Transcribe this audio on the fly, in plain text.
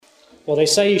Well, they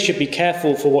say you should be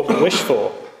careful for what you wish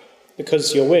for,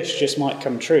 because your wish just might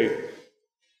come true.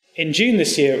 In June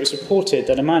this year, it was reported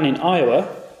that a man in Iowa,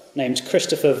 named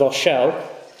Christopher Voschel,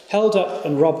 held up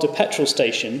and robbed a petrol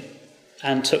station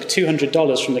and took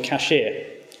 $200 from the cashier.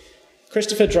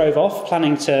 Christopher drove off,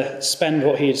 planning to spend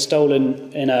what he had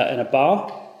stolen in a bar.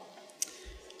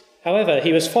 However,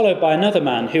 he was followed by another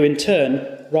man who, in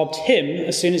turn, robbed him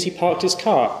as soon as he parked his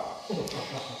car.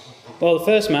 Well, the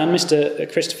first man,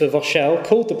 Mr. Christopher Voschel,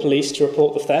 called the police to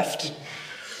report the theft,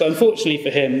 but unfortunately for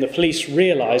him, the police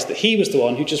realised that he was the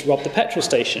one who just robbed the petrol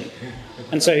station,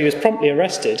 and so he was promptly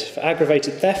arrested for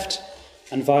aggravated theft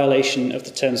and violation of the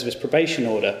terms of his probation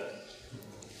order.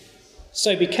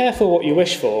 So be careful what you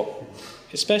wish for,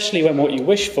 especially when what you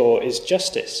wish for is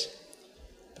justice,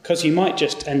 because you might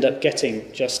just end up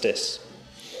getting justice,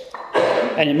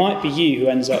 and it might be you who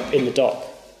ends up in the dock.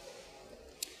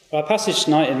 Our passage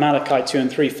tonight in Malachi 2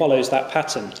 and 3 follows that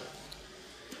pattern.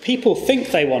 People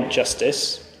think they want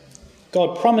justice,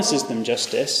 God promises them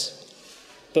justice,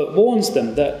 but warns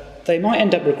them that they might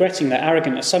end up regretting their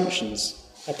arrogant assumptions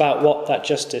about what that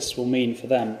justice will mean for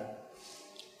them.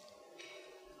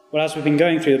 Well, as we've been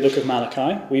going through the book of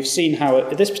Malachi, we've seen how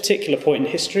at this particular point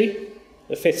in history,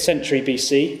 the 5th century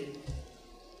BC,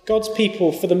 God's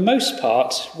people, for the most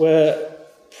part, were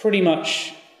pretty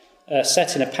much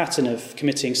set in a pattern of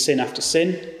committing sin after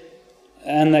sin,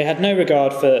 and they had no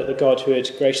regard for the God who had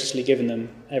graciously given them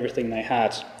everything they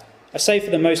had. I say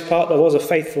for the most part, there was a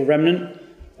faithful remnant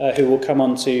who we'll come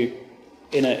on to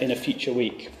in a future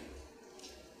week.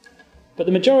 But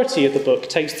the majority of the book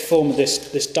takes the form of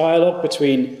this dialogue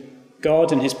between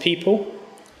God and his people.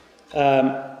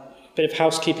 A bit of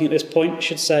housekeeping at this point. I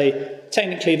should say,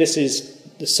 technically this is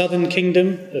the southern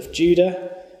kingdom of Judah,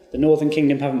 the northern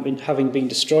kingdom having been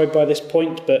destroyed by this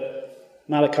point, but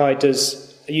Malachi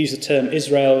does use the term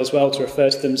Israel as well to refer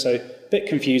to them, so a bit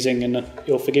confusing, and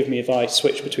you'll forgive me if I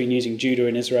switch between using Judah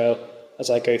and Israel as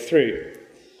I go through.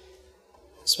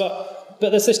 But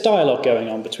there's this dialogue going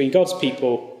on between God's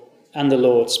people and the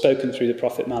Lord, spoken through the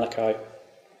prophet Malachi.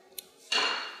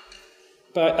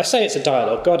 But I say it's a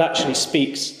dialogue. God actually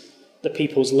speaks the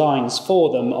people's lines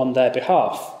for them on their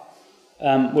behalf,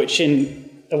 which in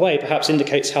a way perhaps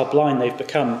indicates how blind they've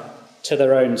become to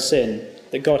their own sin,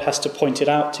 that God has to point it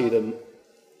out to them.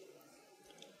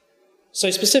 So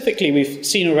specifically, we've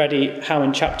seen already how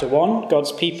in chapter 1,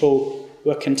 God's people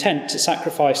were content to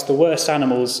sacrifice the worst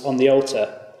animals on the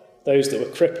altar, those that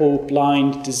were crippled,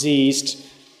 blind, diseased,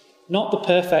 not the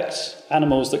perfect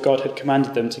animals that God had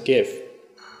commanded them to give.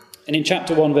 And in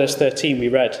chapter 1, verse 13, we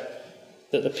read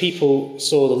that the people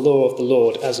saw the law of the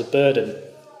Lord as a burden.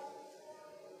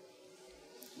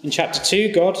 In chapter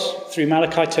 2, God, through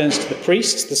Malachi, turns to the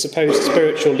priests, the supposed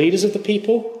spiritual leaders of the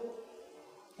people,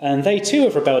 and they too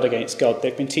have rebelled against God.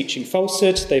 They've been teaching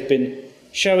falsehood, they've been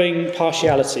showing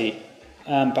partiality.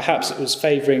 Perhaps it was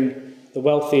favouring the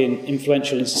wealthy and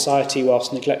influential in society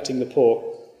whilst neglecting the poor.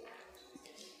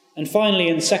 And finally,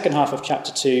 in the second half of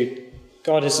chapter 2,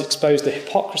 God has exposed the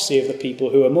hypocrisy of the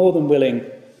people who are more than willing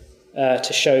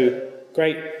to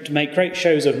make great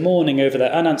shows of mourning over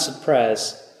their unanswered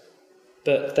prayers,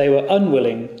 but they were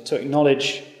unwilling to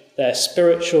acknowledge their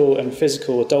spiritual and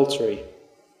physical adultery.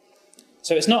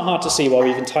 So it's not hard to see why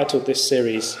we've entitled this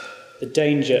series, The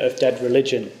Danger of Dead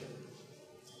Religion.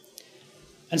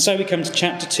 And so we come to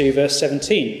chapter 2, verse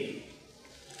 17.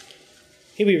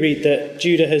 Here we read that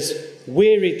Judah has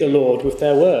wearied the Lord with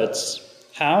their words.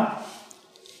 How?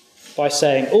 By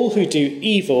saying, all who do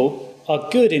evil are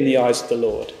good in the eyes of the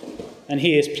Lord, and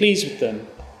he is pleased with them.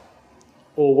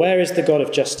 Or where is the God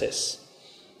of justice?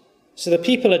 So the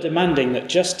people are demanding that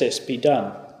justice be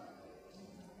done.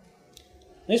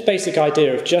 This basic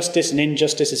idea of justice and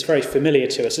injustice is very familiar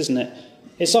to us, isn't it?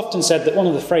 It's often said that one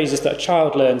of the phrases that a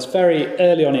child learns very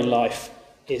early on in life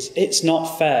is, it's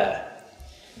not fair.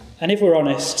 And if we're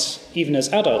honest, even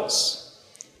as adults,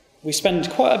 we spend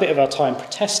quite a bit of our time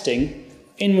protesting,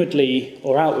 inwardly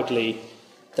or outwardly,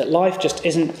 that life just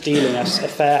isn't dealing us a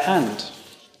fair hand.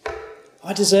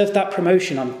 I deserve that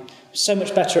promotion. I'm so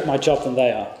much better at my job than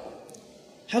they are.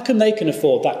 How come they can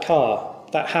afford that car,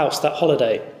 that house, that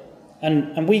holiday,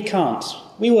 and we can't?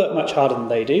 We work much harder than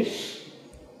they do.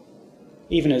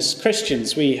 Even as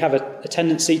Christians, we have a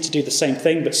tendency to do the same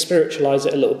thing, but spiritualize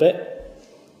it a little bit.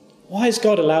 Why has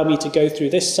God allowed me to go through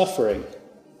this suffering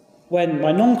when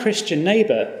my non-Christian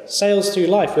neighbour sails through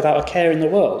life without a care in the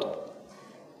world?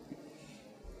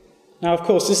 Now, of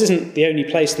course, this isn't the only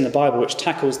place in the Bible which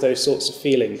tackles those sorts of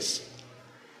feelings.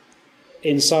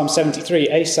 In Psalm 73,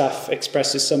 Asaph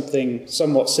expresses something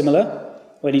somewhat similar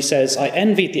when he says, I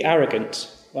envied the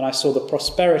arrogant when I saw the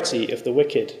prosperity of the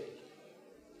wicked.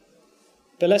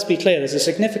 But let's be clear, there's a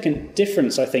significant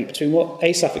difference, I think, between what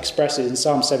Asaph expresses in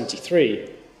Psalm 73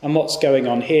 and what's going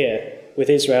on here with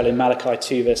Israel in Malachi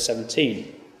 2, verse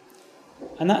 17.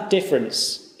 And that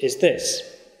difference is this.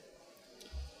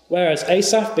 Whereas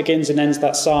Asaph begins and ends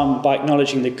that psalm by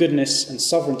acknowledging the goodness and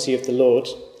sovereignty of the Lord,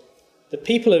 the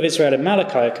people of Israel in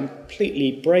Malachi are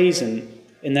completely brazen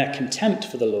in their contempt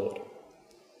for the Lord.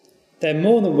 They're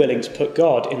more than willing to put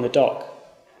God in the dock.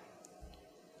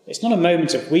 It's not a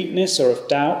moment of weakness or of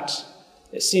doubt.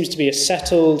 It seems to be a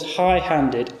settled,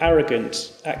 high-handed,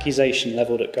 arrogant accusation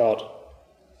levelled at God.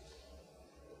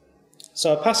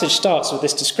 So our passage starts with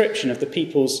this description of the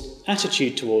people's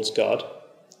attitude towards God,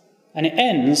 and it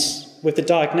ends with the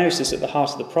diagnosis at the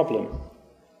heart of the problem.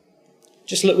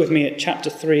 Just look with me at chapter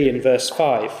 3 and verse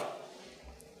 5.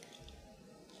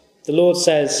 The Lord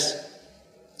says,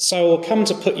 "So I will come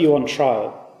to put you on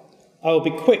trial. I will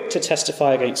be quick to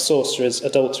testify against sorcerers,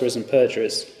 adulterers and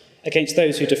perjurers, against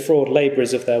those who defraud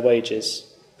labourers of their wages,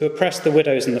 who oppress the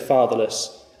widows and the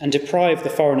fatherless, and deprive the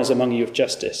foreigners among you of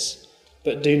justice.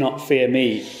 But do not fear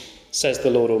me, says the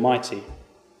Lord Almighty."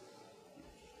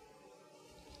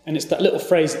 And it's that little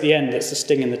phrase at the end that's the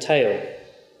sting in the tail.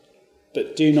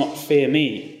 But do not fear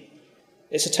me.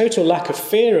 It's a total lack of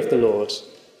fear of the Lord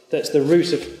that's the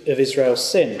root of Israel's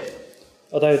sin,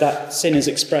 although that sin is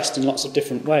expressed in lots of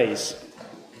different ways.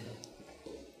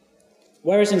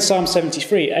 Whereas in Psalm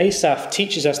 73, Asaph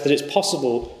teaches us that it's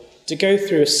possible to go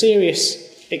through a serious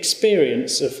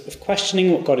experience of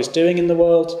questioning what God is doing in the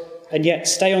world, and yet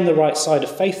stay on the right side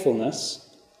of faithfulness,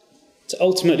 to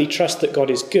ultimately trust that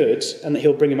God is good and that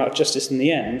he'll bring about justice in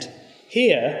the end.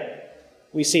 Here,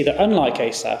 we see that unlike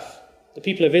Asaph, the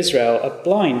people of Israel are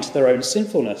blind to their own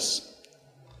sinfulness.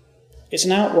 It's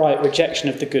an outright rejection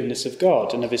of the goodness of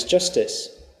God and of his justice.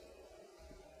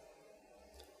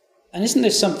 And isn't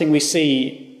this something we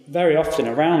see very often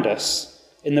around us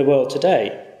in the world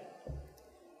today?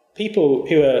 People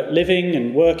who are living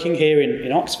and working here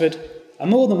in Oxford are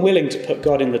more than willing to put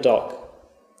God in the dock.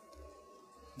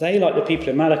 They, like the people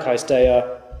in Malachi's day,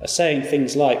 are saying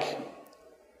things like,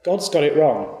 God's got it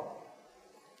wrong.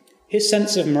 His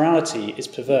sense of morality is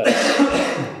perverse.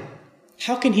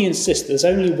 How can he insist there's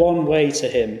only one way to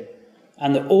him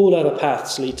and that all other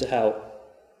paths lead to hell?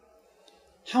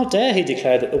 How dare he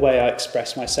declare that the way I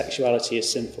express my sexuality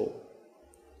is sinful?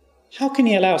 How can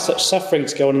he allow such suffering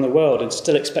to go on in the world and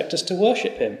still expect us to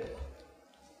worship him?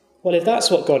 Well, if that's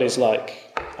what God is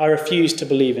like, I refuse to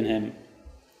believe in him.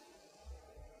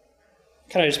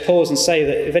 Can I just pause and say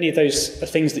that if any of those are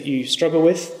things that you struggle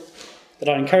with, that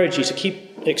I encourage you to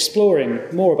keep exploring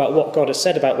more about what God has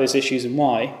said about those issues and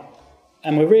why.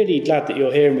 And we're really glad that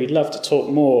you're here, and we'd love to talk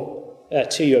more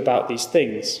to you about these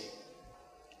things.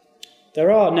 There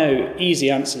are no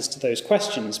easy answers to those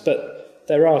questions, but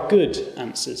there are good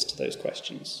answers to those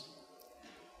questions.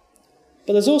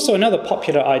 But there's also another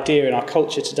popular idea in our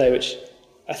culture today which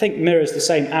I think mirrors the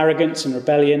same arrogance and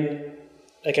rebellion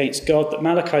against God that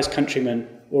Malachi's countrymen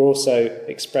were also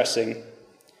expressing.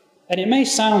 And it may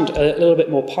sound a little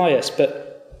bit more pious,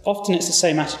 but often it's the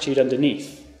same attitude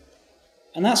underneath.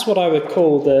 And that's what I would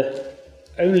call the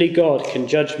 "only God can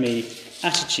judge me"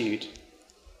 attitude.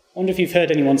 I wonder if you've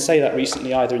heard anyone say that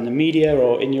recently, either in the media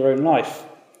or in your own life.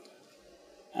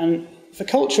 And for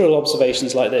cultural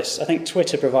observations like this, I think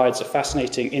Twitter provides a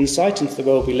fascinating insight into the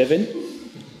world we live in.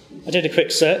 I did a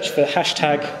quick search for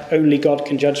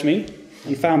 #OnlyGodCanJudgeMe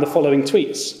and found the following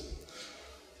tweets.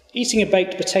 Eating a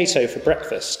baked potato for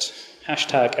breakfast,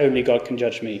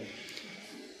 #OnlyGodCanJudgeMe.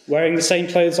 Wearing the same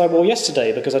clothes I wore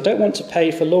yesterday because I don't want to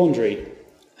pay for laundry,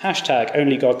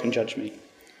 #OnlyGodCanJudgeMe.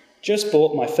 Just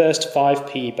bought my first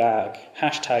 5p bag,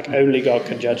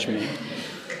 #OnlyGodCanJudgeMe.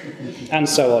 And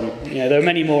so on. There are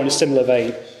many more in a similar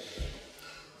vein.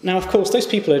 Now, of course, those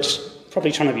people are just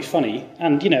probably trying to be funny,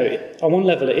 and, on one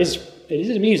level it is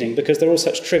amusing because they're all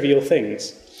such trivial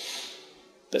things.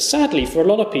 But sadly, for a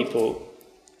lot of people,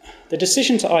 the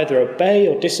decision to either obey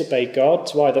or disobey God,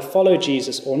 to either follow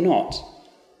Jesus or not,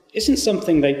 isn't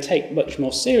something they take much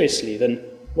more seriously than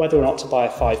whether or not to buy a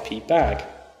 5p bag.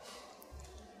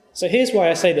 So here's why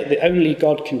I say that the "only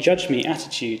God can judge me"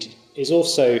 attitude is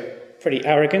also pretty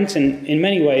arrogant, and in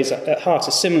many ways at heart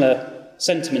a similar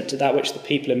sentiment to that which the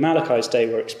people in Malachi's day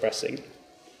were expressing.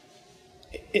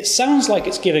 It sounds like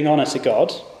it's giving honour to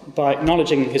God by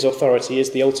acknowledging his authority as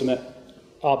the ultimate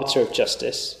arbiter of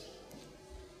justice.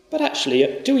 But actually,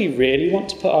 do we really want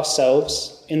to put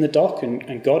ourselves in the dock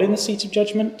and God in the seat of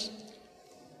judgment?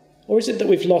 Or is it that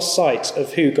we've lost sight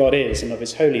of who God is and of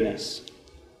his holiness?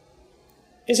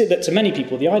 Is it that to many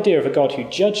people the idea of a God who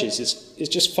judges is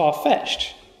just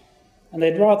far-fetched, and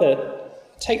they'd rather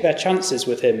take their chances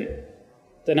with him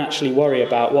than actually worry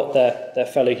about what their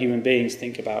fellow human beings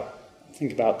think about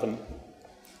them.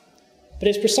 But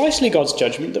it's precisely God's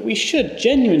judgment that we should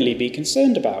genuinely be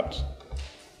concerned about.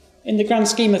 In the grand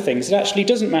scheme of things, it actually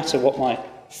doesn't matter what my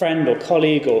friend or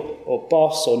colleague or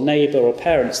boss or neighbour or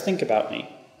parents think about me.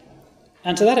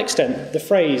 And to that extent, the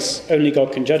phrase, "only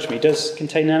God can judge me," does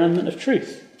contain an element of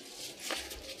truth.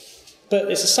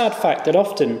 But it's a sad fact that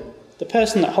often the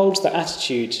person that holds that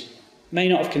attitude may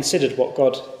not have considered what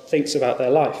God thinks about their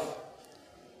life.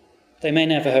 They may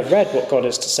never have read what God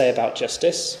has to say about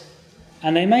justice,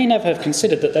 and they may never have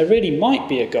considered that there really might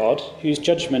be a God whose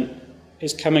judgment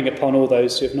is coming upon all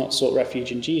those who have not sought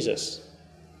refuge in Jesus.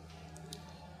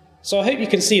 So I hope you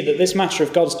can see that this matter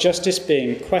of God's justice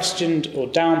being questioned or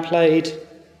downplayed,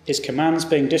 his commands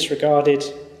being disregarded,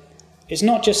 is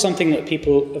not just something that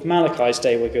people of Malachi's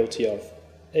day were guilty of.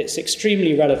 It's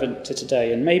extremely relevant to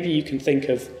today, and maybe you can think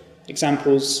of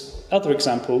other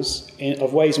examples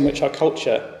of ways in which our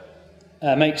culture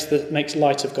makes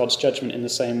light of God's judgment in the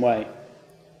same way.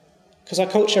 Because our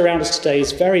culture around us today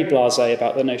is very blasé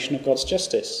about the notion of God's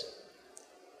justice.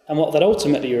 And what that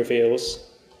ultimately reveals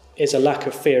is a lack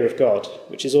of fear of God,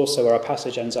 which is also where our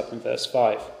passage ends up in verse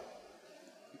 5.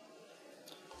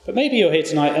 But maybe you're here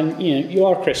tonight and you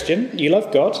are a Christian, you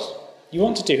love God, you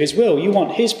want to do his will, you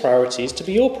want his priorities to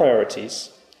be your priorities.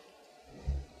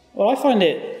 Well, I find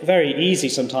it very easy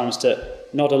sometimes to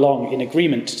nod along in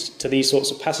agreement to these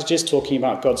sorts of passages talking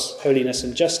about God's holiness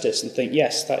and justice and think,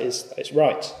 yes, that is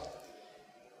right.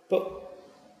 But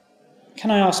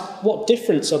can I ask, what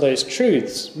difference are those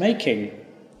truths making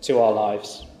to our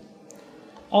lives?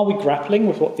 Are we grappling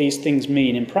with what these things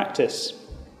mean in practice?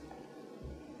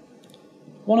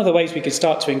 One of the ways we can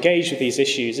start to engage with these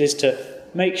issues is to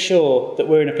make sure that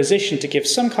we're in a position to give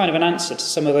some kind of an answer to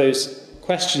some of those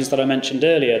questions that I mentioned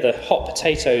earlier, the hot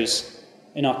potatoes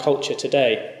in our culture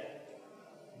today.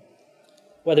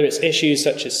 Whether it's issues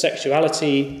such as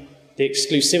sexuality, the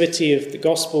exclusivity of the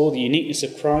gospel, the uniqueness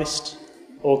of Christ,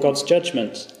 or God's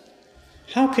judgment,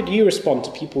 how could you respond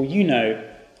to people you know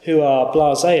who are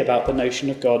blasé about the notion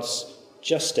of God's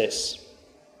justice?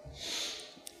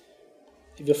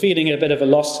 If you're feeling a bit of a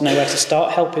loss to know where to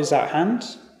start, help is at hand.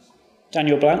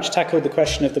 Daniel Blanche tackled the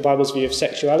question of the Bible's view of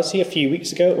sexuality a few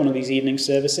weeks ago at one of these evening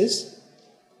services,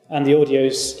 and the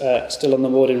audio's still on the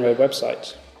Warden Road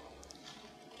website.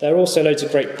 There are also loads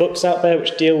of great books out there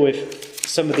which deal with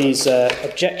some of these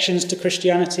objections to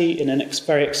Christianity in a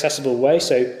very accessible way,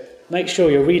 so make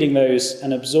sure you're reading those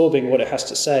and absorbing what it has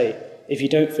to say if you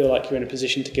don't feel like you're in a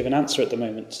position to give an answer at the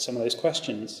moment to some of those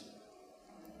questions.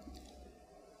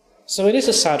 So it is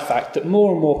a sad fact that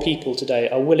more and more people today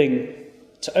are willing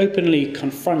to openly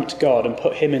confront God and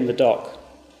put him in the dock.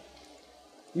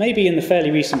 Maybe in the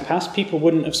fairly recent past, people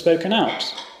wouldn't have spoken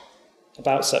out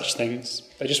about such things.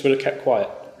 They just would have kept quiet.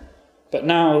 But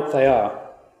now they are.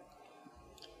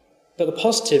 But the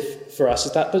positive for us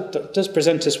is that does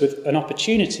present us with an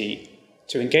opportunity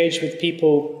to engage with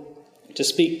people, to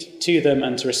speak to them,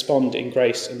 and to respond in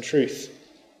grace and truth.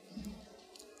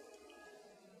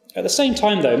 At the same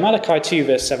time, though, Malachi 2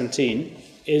 verse 17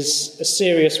 is a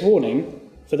serious warning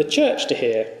for the church to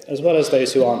hear, as well as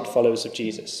those who aren't followers of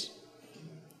Jesus.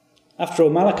 After all,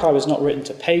 Malachi was not written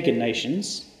to pagan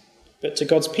nations, but to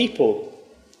God's people.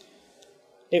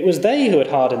 It was they who had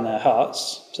hardened their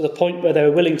hearts to the point where they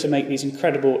were willing to make these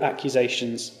incredible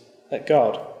accusations at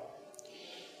God.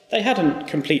 They hadn't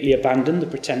completely abandoned the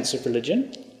pretense of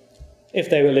religion. If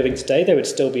they were living today, they would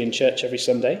still be in church every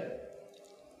Sunday.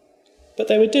 But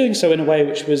they were doing so in a way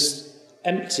which was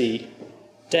empty,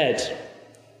 dead,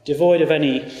 devoid of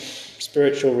any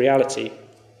spiritual reality.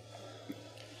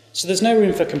 So there's no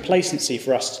room for complacency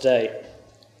for us today.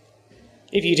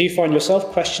 If you do find yourself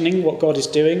questioning what God is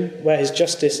doing, where his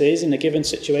justice is in a given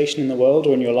situation in the world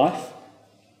or in your life,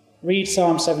 read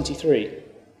Psalm 73.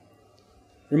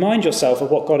 Remind yourself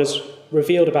of what God has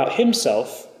revealed about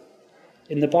himself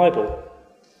in the Bible.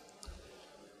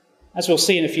 As we'll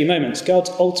see in a few moments, God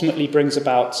ultimately brings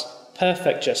about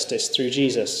perfect justice through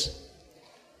Jesus.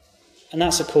 And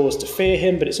that's a cause to fear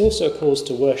him, but it's also a cause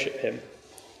to worship him.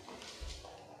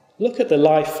 Look at the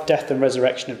life, death, and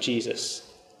resurrection of Jesus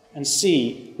and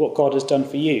see what God has done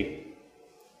for you.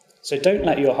 So don't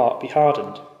let your heart be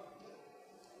hardened.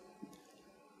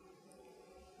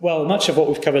 Well, much of what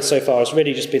we've covered so far has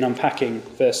really just been unpacking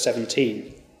verse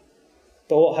 17.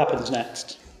 But what happens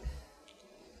next?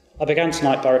 I began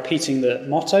tonight by repeating the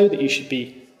motto that you should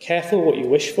be careful what you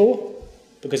wish for,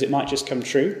 because it might just come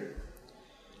true.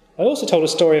 I also told a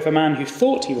story of a man who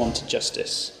thought he wanted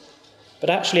justice, but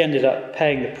actually ended up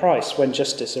paying the price when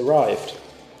justice arrived.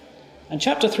 And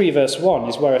chapter 3, verse 1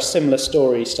 is where a similar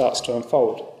story starts to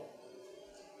unfold.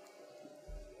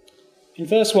 In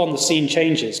verse 1, the scene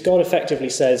changes. God effectively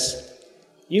says,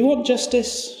 you want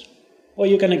justice? Well,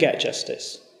 you're going to get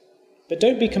justice. But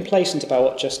don't be complacent about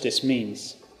what justice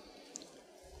means.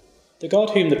 The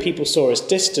God whom the people saw as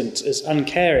distant, as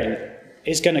uncaring,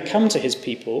 is going to come to his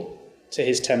people, to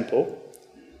his temple,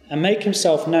 and make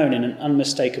himself known in an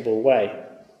unmistakable way.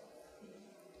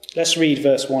 Let's read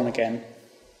verse 1 again.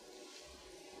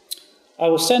 I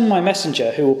will send my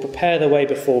messenger who will prepare the way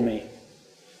before me.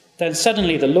 Then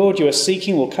suddenly the Lord you are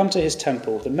seeking will come to his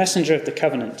temple. The messenger of the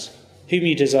covenant, whom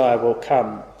you desire, will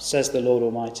come, says the Lord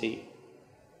Almighty.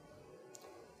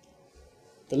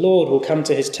 The Lord will come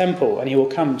to his temple, and he will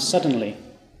come suddenly.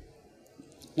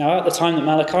 Now, at the time that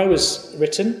Malachi was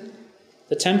written,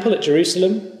 the temple at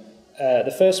Jerusalem,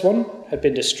 the first one, had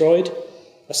been destroyed.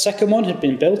 A second one had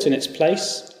been built in its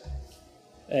place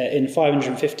in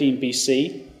 515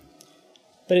 BC.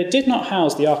 But it did not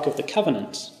house the Ark of the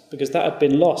Covenant, because that had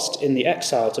been lost in the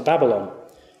exile to Babylon.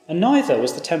 And neither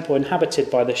was the temple inhabited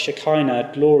by the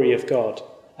Shekinah glory of God,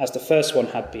 as the first one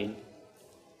had been.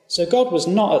 So God was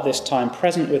not at this time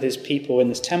present with his people in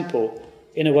this temple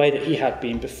in a way that he had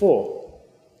been before.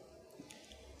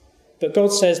 But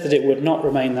God says that it would not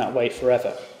remain that way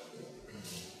forever.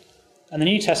 And the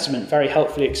New Testament very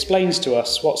helpfully explains to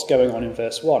us what's going on in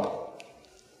verse 1.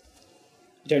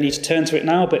 You don't need to turn to it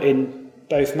now, but in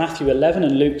both Matthew 11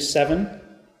 and Luke 7,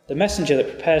 the messenger that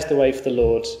prepares the way for the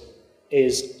Lord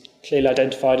is clearly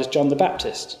identified as John the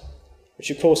Baptist, which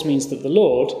of course means that the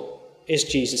Lord is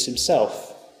Jesus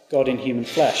himself, God in human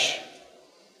flesh.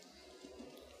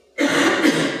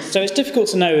 So it's difficult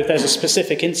to know if there's a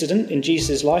specific incident in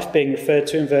Jesus' life being referred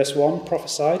to in verse 1,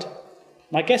 prophesied.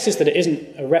 My guess is that it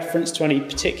isn't a reference to any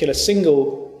particular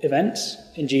single event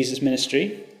in Jesus'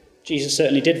 ministry. Jesus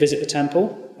certainly did visit the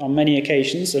temple on many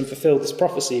occasions and fulfilled this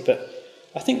prophecy, but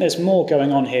I think there's more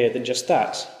going on here than just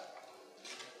that.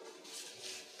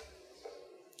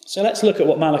 So let's look at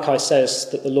what Malachi says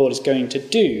that the Lord is going to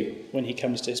do when he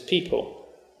comes to his people.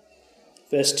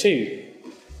 Verse 2,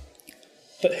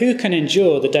 but who can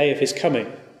endure the day of his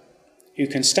coming? Who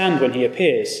can stand when he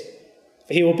appears?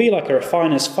 For he will be like a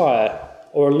refiner's fire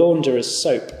or a launderer's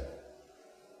soap.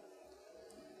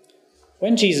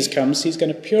 When Jesus comes, he's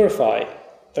going to purify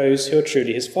those who are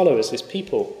truly his followers, his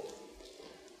people.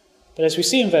 But as we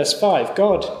see in verse 5,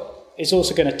 God is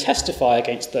also going to testify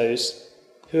against those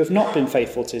who have not been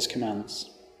faithful to his commands.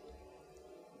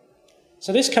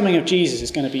 So this coming of Jesus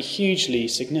is going to be hugely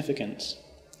significant.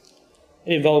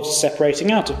 It involves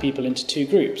separating out of people into two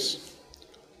groups.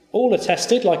 All are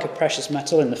tested like a precious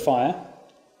metal in the fire,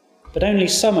 but only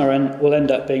some will end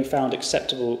up being found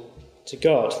acceptable to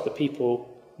God, the people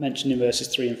mentioned in verses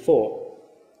 3 and 4.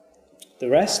 The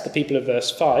rest, the people of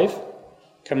verse 5,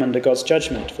 come under God's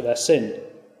judgment for their sin,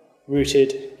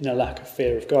 rooted in a lack of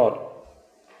fear of God.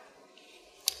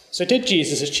 So did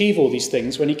Jesus achieve all these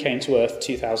things when he came to earth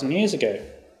 2,000 years ago?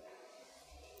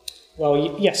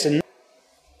 Well, yes and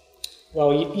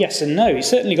no. He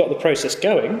certainly got the process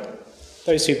going.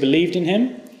 Those who believed in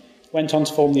him went on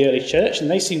to form the early church, and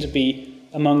they seem to be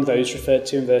among those referred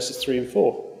to in verses 3 and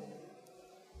 4.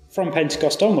 From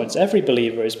Pentecost onwards, every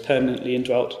believer is permanently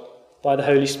indwelt by the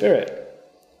Holy Spirit.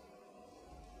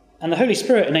 And the Holy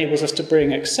Spirit enables us to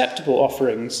bring acceptable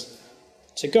offerings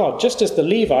to God, just as the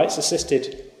Levites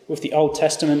assisted with the Old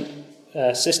Testament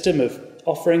system of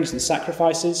offerings and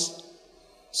sacrifices,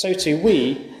 so too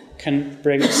we can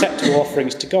bring acceptable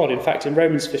offerings to God. In fact, in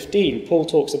Romans 15, Paul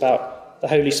talks about the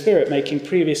Holy Spirit making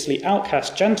previously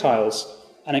outcast Gentiles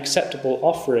an acceptable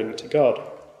offering to God.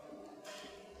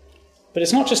 But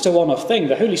it's not just a one-off thing.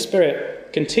 The Holy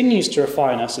Spirit continues to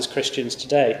refine us as Christians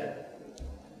today.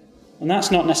 And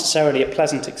that's not necessarily a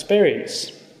pleasant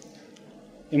experience.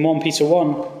 In 1 Peter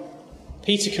 1,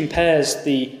 Peter compares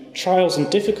the trials and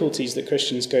difficulties that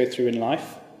Christians go through in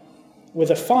life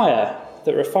with a fire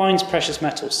that refines precious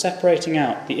metal, separating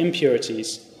out the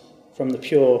impurities from the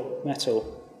pure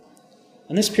metal.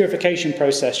 And this purification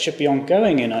process should be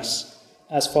ongoing in us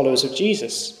as followers of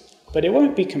Jesus, but it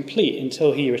won't be complete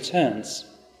until he returns.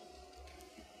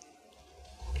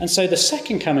 And so the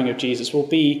second coming of Jesus will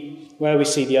be where we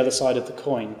see the other side of the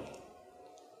coin.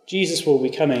 Jesus will be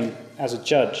coming as a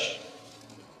judge.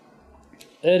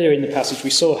 Earlier in the passage, we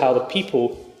saw how the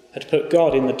people had put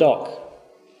God in the dock.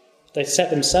 They set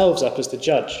themselves up as the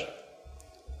judge.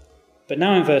 But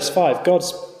now in verse 5, God,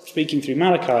 speaking through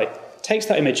Malachi, takes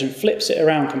that image and flips it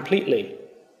around completely.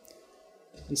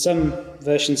 In some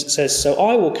versions it says, "So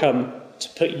I will come to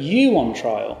put you on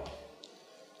trial."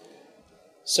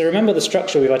 So remember the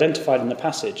structure we've identified in the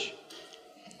passage.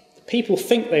 The people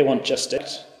think they want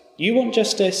justice. You want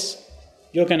justice,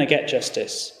 you're going to get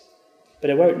justice. but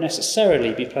it won't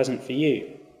necessarily be pleasant for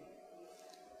you.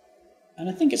 And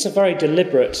I think it's a very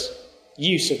deliberate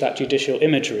use of that judicial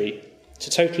imagery to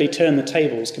totally turn the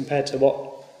tables compared to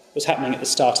what was happening at the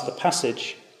start of the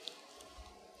passage.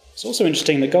 It's also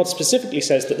interesting that God specifically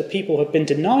says that the people have been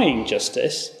denying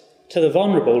justice to the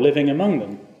vulnerable living among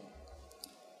them.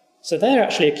 So they're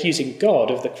actually accusing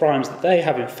God of the crimes that they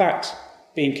have in fact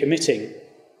been committing,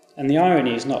 and the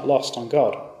irony is not lost on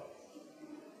God.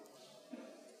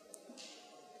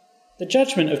 The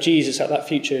judgment of Jesus at that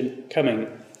future coming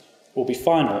will be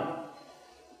final.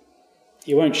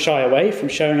 He won't shy away from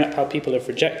showing up how people have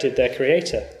rejected their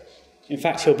Creator. In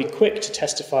fact, he'll be quick to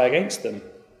testify against them.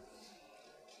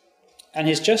 And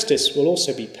his justice will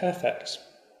also be perfect.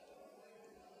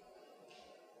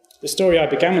 The story I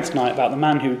began with tonight about the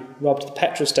man who robbed the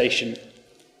petrol station,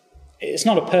 it's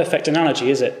not a perfect analogy,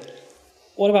 is it?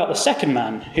 What about the second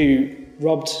man who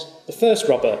robbed the first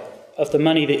robber of the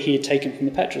money that he had taken from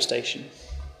the petrol station?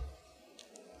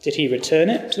 Did he return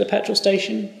it to the petrol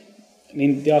station? I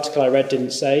mean, the article I read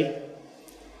didn't say.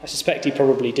 I suspect he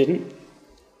probably didn't.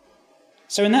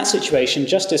 So in that situation,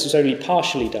 justice was only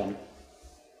partially done.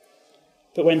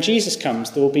 But when Jesus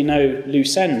comes, there will be no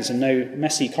loose ends and no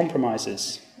messy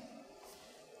compromises.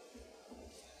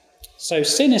 So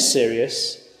sin is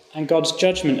serious, and God's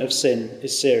judgment of sin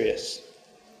is serious.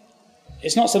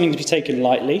 It's not something to be taken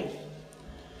lightly,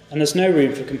 and there's no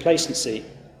room for complacency.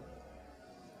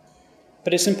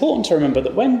 But it's important to remember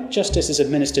that when justice is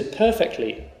administered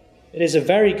perfectly, it is a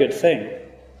very good thing.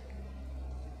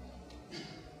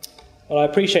 Well, I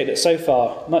appreciate that so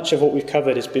far, much of what we've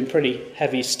covered has been pretty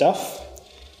heavy stuff.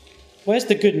 Where's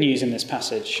the good news in this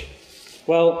passage?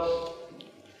 Well,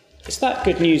 it's that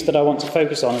good news that I want to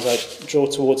focus on as I draw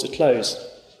towards a close.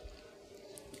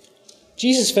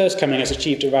 Jesus' first coming has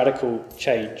achieved a radical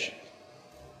change.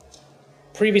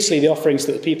 Previously, the offerings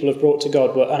that the people have brought to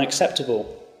God were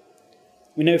unacceptable.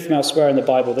 We know from elsewhere in the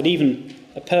Bible that even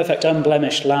a perfect,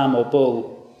 unblemished lamb or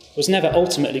bull was never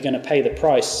ultimately going to pay the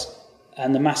price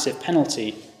and the massive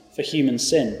penalty for human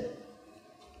sin.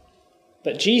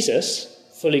 But Jesus,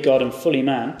 fully God and fully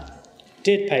man,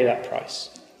 did pay that price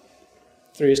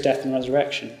through his death and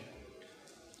resurrection.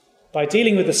 By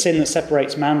dealing with the sin that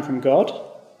separates man from God,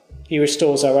 he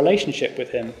restores our relationship with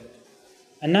him.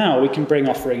 And now we can bring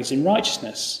offerings in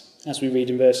righteousness, as we read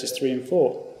in verses 3 and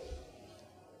 4.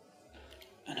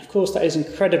 And of course, that is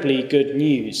incredibly good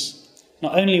news.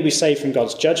 Not only are we saved from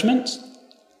God's judgment,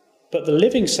 but the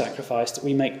living sacrifice that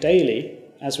we make daily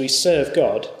as we serve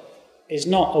God is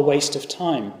not a waste of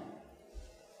time.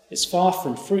 It's far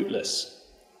from fruitless.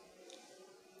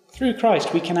 Through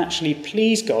Christ, we can actually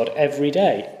please God every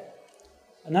day.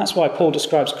 And that's why Paul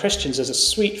describes Christians as a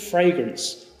sweet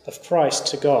fragrance of Christ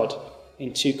to God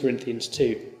in 2 Corinthians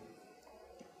 2.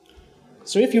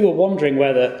 So if you were wondering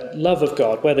where the love of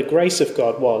God, where the grace of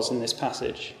God was in this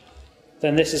passage,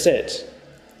 then this is it.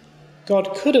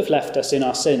 God could have left us in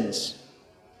our sins.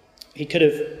 He could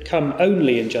have come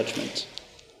only in judgment,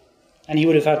 and he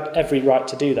would have had every right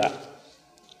to do that.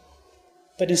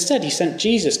 But instead, he sent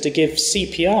Jesus to give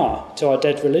CPR to our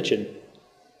dead religion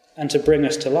and to bring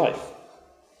us to life.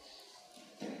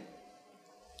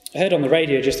 I heard on the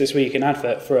radio just this week an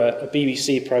advert for a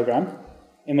BBC programme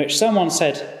in which someone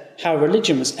said how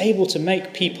religion was able to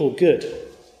make people good.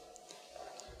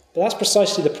 But that's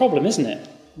precisely the problem, isn't it?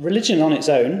 Religion on its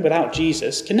own, without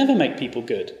Jesus, can never make people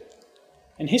good.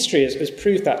 And history has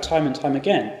proved that time and time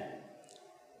again.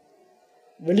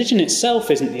 Religion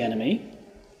itself isn't the enemy.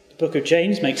 The book of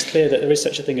James makes clear that there is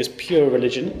such a thing as pure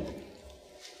religion.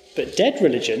 But dead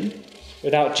religion,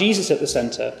 without Jesus at the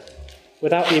centre,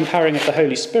 without the empowering of the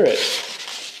Holy Spirit,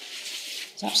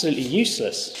 it's absolutely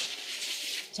useless.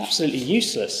 It's absolutely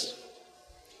useless.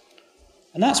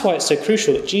 And that's why it's so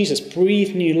crucial that Jesus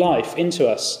breathed new life into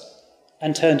us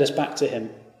and turned us back to him.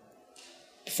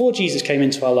 Before Jesus came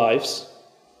into our lives,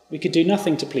 we could do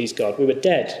nothing to please God. We were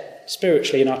dead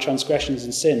spiritually in our transgressions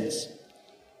and sins.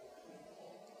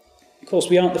 Of course,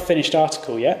 we aren't the finished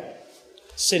article yet.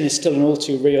 Sin is still an all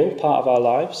too real part of our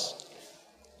lives.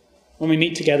 When we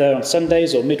meet together on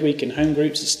Sundays or midweek in home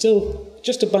groups, it's still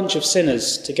just a bunch of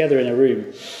sinners together in a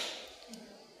room.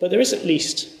 But there is at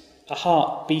least a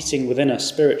heart beating within us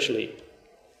spiritually.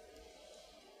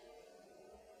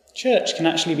 Church can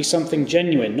actually be something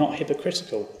genuine, not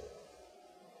hypocritical.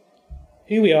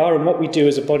 Who we are and what we do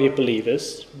as a body of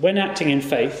believers, when acting in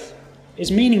faith,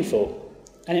 is meaningful,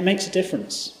 and it makes a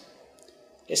difference.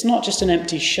 It's not just an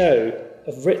empty show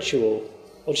of ritual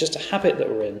or just a habit that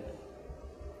we're in.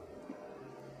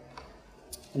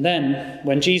 And then,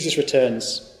 when Jesus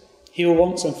returns, he will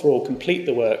once and for all complete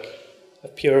the work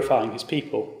of purifying his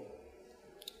people.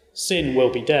 sin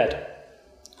will be dead.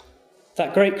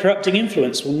 That great corrupting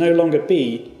influence will no longer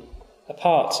be a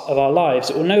part of our lives.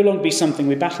 It will no longer be something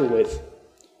we battle with.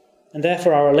 And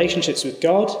therefore our relationships with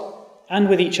God and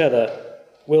with each other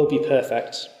will be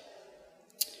perfect.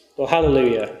 Well,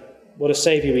 hallelujah. What a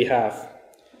Saviour we have.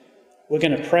 We're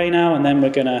going to pray now, and then we're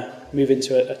going to move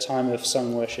into a time of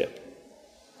sung worship.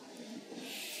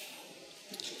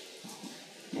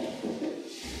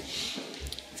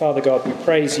 Father God, we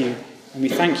praise you and we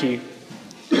thank you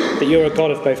that you're a God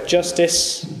of both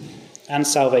justice and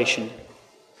salvation.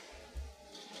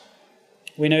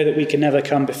 We know that we can never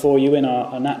come before you in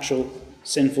our natural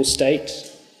sinful state.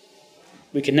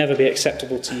 We can never be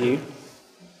acceptable to you.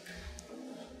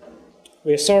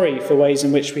 We are sorry for ways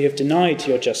in which we have denied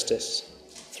your justice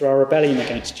through our rebellion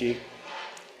against you.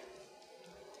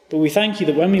 But we thank you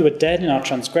that when we were dead in our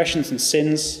transgressions and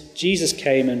sins, Jesus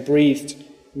came and breathed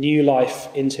new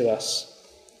life into us.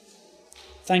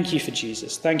 Thank you for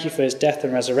Jesus. Thank you for his death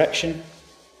and resurrection.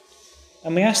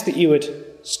 And we ask that you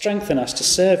would strengthen us to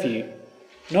serve you,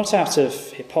 not out of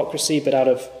hypocrisy, but out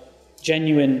of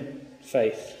genuine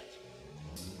faith.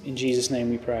 In Jesus' name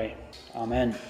we pray. Amen.